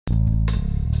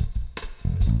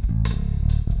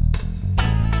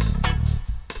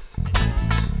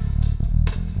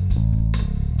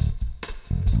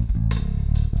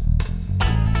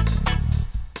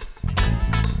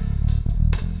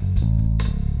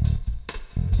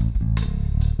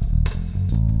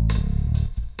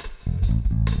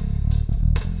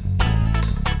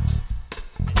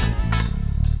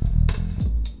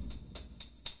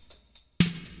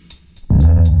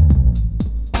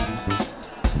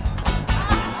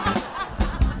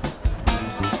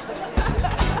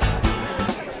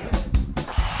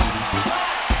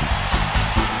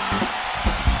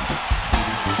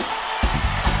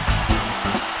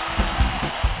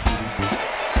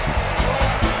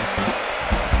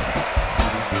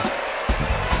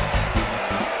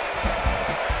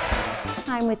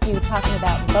time with you talking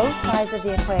about both sides of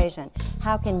the equation.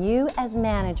 How can you as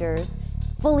managers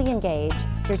fully engage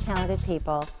your talented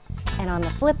people? And on the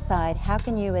flip side, how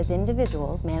can you as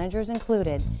individuals, managers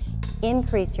included,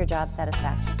 increase your job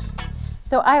satisfaction?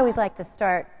 So I always like to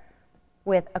start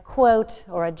with a quote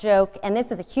or a joke, and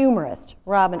this is a humorist,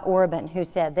 Robin Orban, who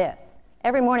said this: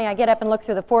 "Every morning I get up and look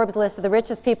through the Forbes list of the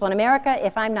richest people in America.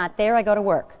 If I'm not there, I go to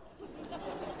work."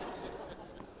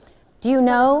 Do you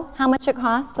know how much it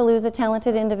costs to lose a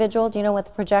talented individual? Do you know what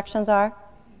the projections are,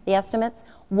 the estimates?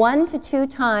 1 to 2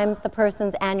 times the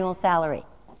person's annual salary.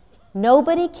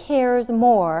 Nobody cares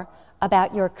more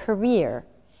about your career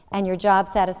and your job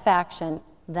satisfaction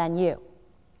than you.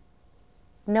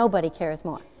 Nobody cares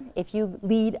more. If you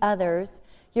lead others,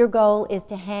 your goal is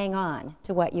to hang on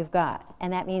to what you've got.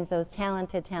 And that means those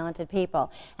talented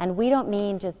people. And we don't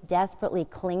mean just desperately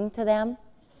cling to them.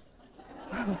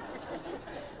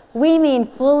 We mean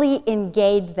fully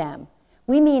engage them.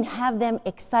 We mean have them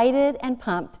excited and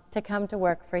pumped to come to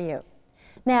work for you.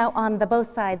 Now, on the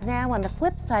both sides now, on the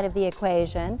flip side of the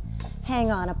equation, hang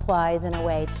on applies in a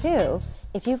way too.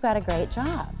 If you've got a great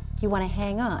job, you want to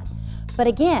hang on. But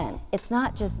again, it's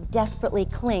not just desperately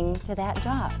cling to that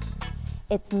job.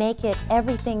 It's make it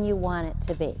everything you want it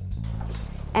to be.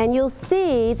 And you'll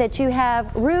see that you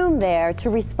have room there to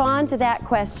respond to that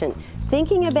question,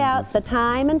 thinking about the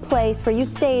time and place where you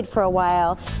stayed for a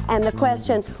while, and the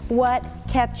question, what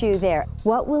kept you there?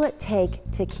 What will it take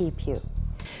to keep you?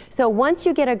 So once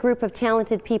you get a group of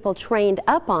talented people trained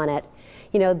up on it,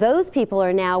 you know, those people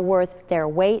are now worth their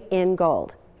weight in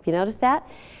gold. Have you noticed that?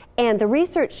 And the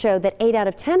research showed that 8 out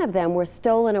of 10 of them were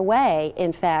stolen away,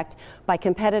 in fact, by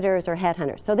competitors or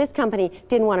headhunters. So this company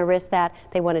didn't want to risk that.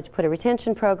 They wanted to put a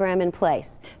retention program in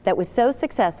place that was so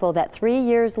successful that 3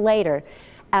 years later,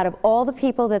 out of all the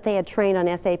people that they had trained on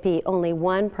SAP, only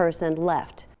 1 person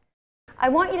left. I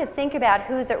want you to think about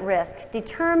who's at risk.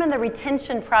 Determine the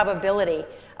retention probability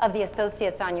of the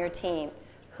associates on your team.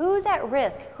 Who's at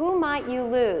risk? Who might you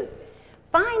lose?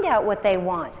 Find out what they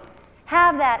want.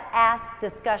 Have that ask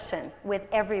discussion with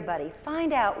everybody.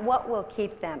 Find out what will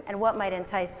keep them and what might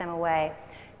entice them away.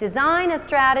 Design a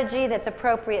strategy that's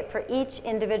appropriate for each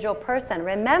individual person.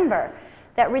 Remember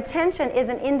that retention is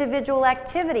an individual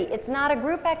activity. It's not a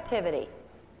group activity.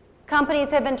 Companies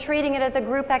have been treating it as a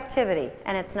group activity,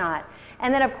 and it's not.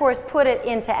 And then, of course, put it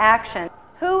into action.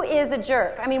 Who is a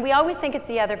jerk? I mean, we always think it's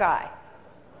the other guy,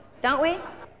 don't we?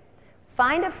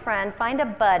 Find a friend, find a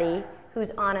buddy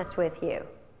who's honest with you.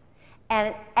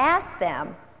 And ask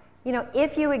them, you know,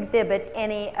 if you exhibit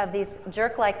any of these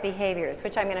jerk-like behaviors,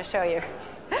 which I'm going to show you.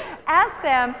 Ask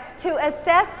them to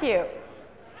assess you.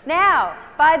 Now,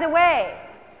 by the way,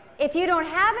 if you don't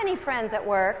have any friends at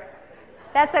work,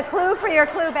 that's a clue for your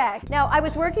clue bag. Now, I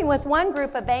was working with one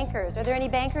group of bankers. Are there any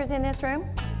bankers in this room?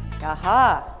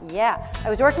 Aha, yeah. I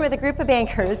was working with a group of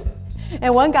bankers,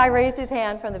 and one guy raised his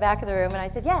hand from the back of the room, and I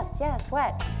said, yes,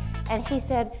 what? And he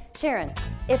said, Sharon,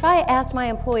 if I asked my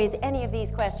employees any of these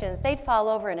questions, they'd fall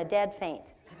over in a dead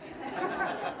faint.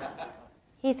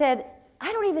 He said,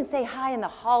 I don't even say hi in the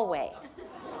hallway.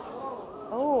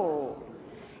 Oh.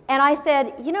 And I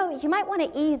said, you know, you might want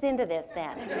to ease into this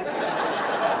then.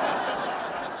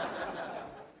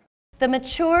 The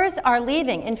matures are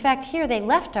leaving. In fact, here they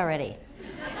left already.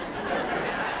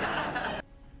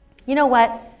 You know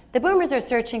what? The boomers are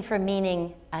searching for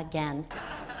meaning again.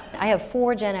 I have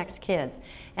 4 Gen X kids,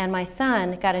 and my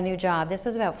son got a new job. This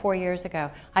was about 4 years ago.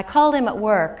 I called him at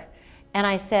work, and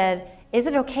I said, is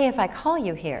it okay if I call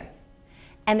you here?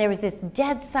 And there was this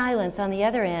dead silence on the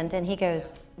other end, and he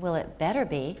goes, well, it better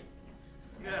be.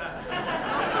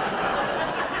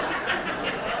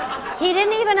 He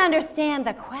didn't even understand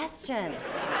the question.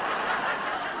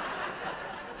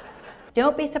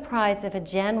 Don't be surprised if a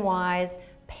Gen Y's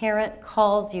parent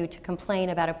calls you to complain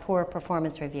about a poor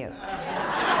performance review.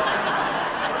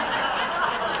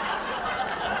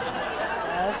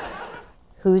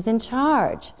 Who's in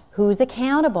charge? Who's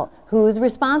accountable? Who's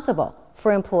responsible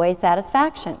for employee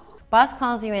satisfaction? Boss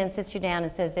calls you in, sits you down,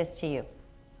 and says this to you.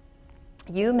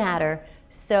 You matter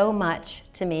so much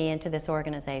to me and to this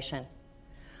organization.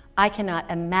 I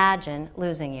cannot imagine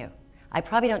losing you. I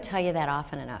probably don't tell you that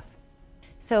often enough.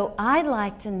 So I'd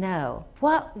like to know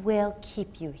what will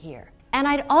keep you here. And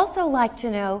I'd also like to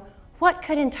know what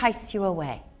could entice you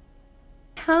away.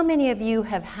 How many of you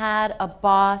have had a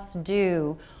boss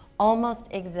do almost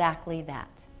exactly that?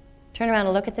 Turn around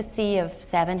and look at the sea of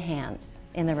 7 hands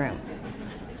in the room.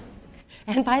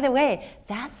 And by the way,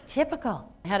 that's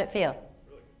typical. How'd it feel?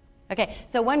 Okay,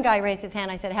 so one guy raised his hand.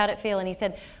 I said, how'd it feel? And he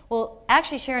said, well,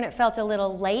 actually, Sharon, it felt a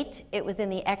little late. It was in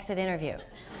the exit interview.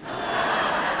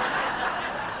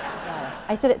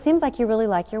 I said, it seems like you really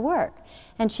like your work.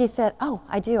 And she said, oh,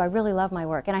 I do. I really love my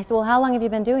work. And I said, well, how long have you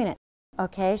been doing it?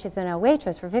 Okay, she's been a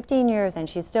waitress for 15 years and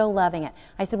she's still loving it.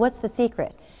 I said, what's the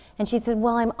secret? And she said,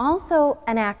 well, I'm also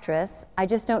an actress. I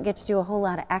just don't get to do a whole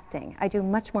lot of acting. I do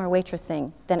much more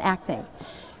waitressing than acting.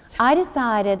 I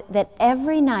decided that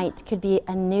every night could be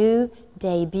a new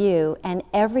debut and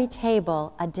every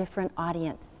table a different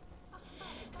audience.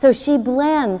 So she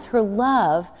blends her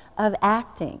love of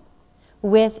acting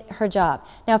with her job.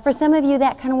 Now, for some of you,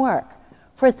 that can work.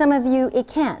 For some of you, it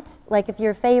can't. Like if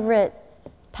your favorite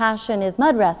passion is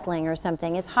mud wrestling or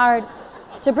something, it's hard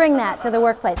to bring that to the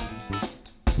workplace.